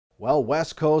Well,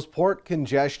 West Coast port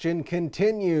congestion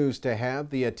continues to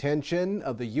have the attention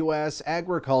of the U.S.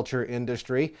 agriculture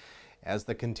industry as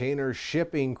the container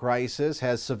shipping crisis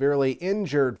has severely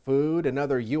injured food and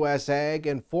other U.S. ag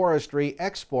and forestry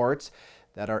exports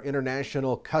that our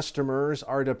international customers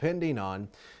are depending on.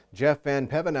 Jeff Van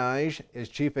Pevenage is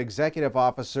Chief Executive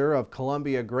Officer of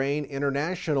Columbia Grain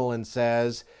International and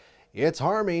says it's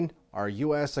harming our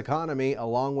U.S. economy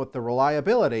along with the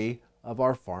reliability of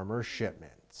our farmers'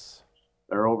 shipments.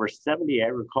 There are over 70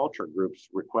 agriculture groups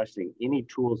requesting any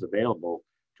tools available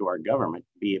to our government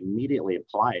be immediately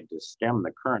applied to stem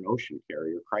the current ocean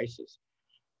carrier crisis.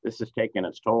 This has taken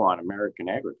its toll on American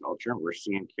agriculture. We're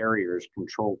seeing carriers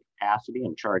control capacity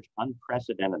and charge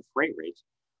unprecedented freight rates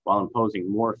while imposing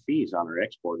more fees on our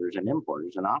exporters and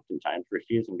importers and oftentimes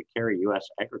refusing to carry U.S.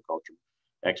 agriculture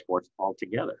exports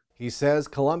altogether. He says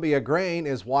Columbia Grain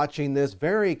is watching this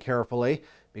very carefully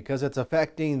because it's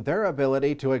affecting their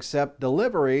ability to accept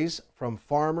deliveries from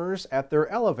farmers at their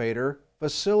elevator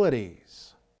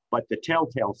facilities. But the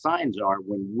telltale signs are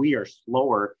when we are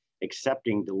slower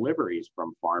accepting deliveries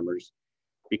from farmers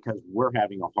because we're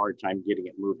having a hard time getting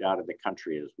it moved out of the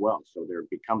country as well. So there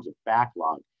becomes a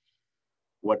backlog.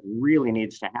 What really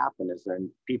needs to happen is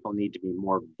then people need to be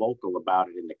more vocal about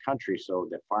it in the country so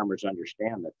that farmers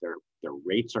understand that their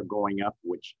rates are going up,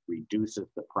 which reduces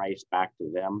the price back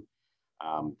to them.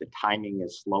 The timing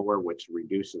is slower, which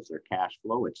reduces their cash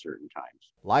flow at certain times.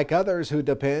 Like others who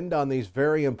depend on these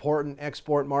very important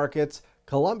export markets,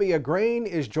 Columbia Grain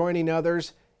is joining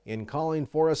others in calling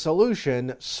for a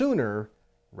solution sooner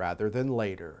rather than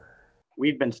later.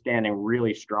 We've been standing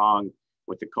really strong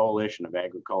with the coalition of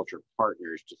agriculture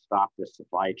partners to stop this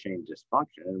supply chain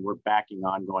dysfunction, and we're backing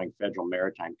ongoing Federal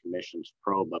Maritime Commission's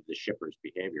probe of the shippers'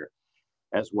 behavior.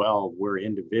 As well, we're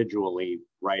individually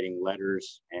writing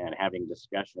letters and having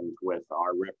discussions with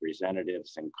our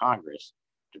representatives in Congress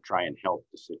to try and help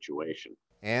the situation.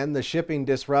 And the shipping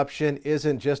disruption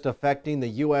isn't just affecting the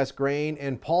U.S. grain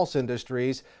and pulse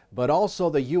industries, but also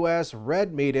the U.S.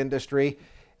 red meat industry,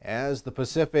 as the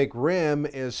Pacific Rim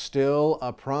is still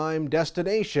a prime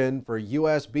destination for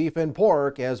U.S. beef and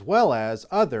pork as well as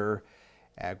other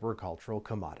agricultural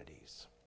commodities.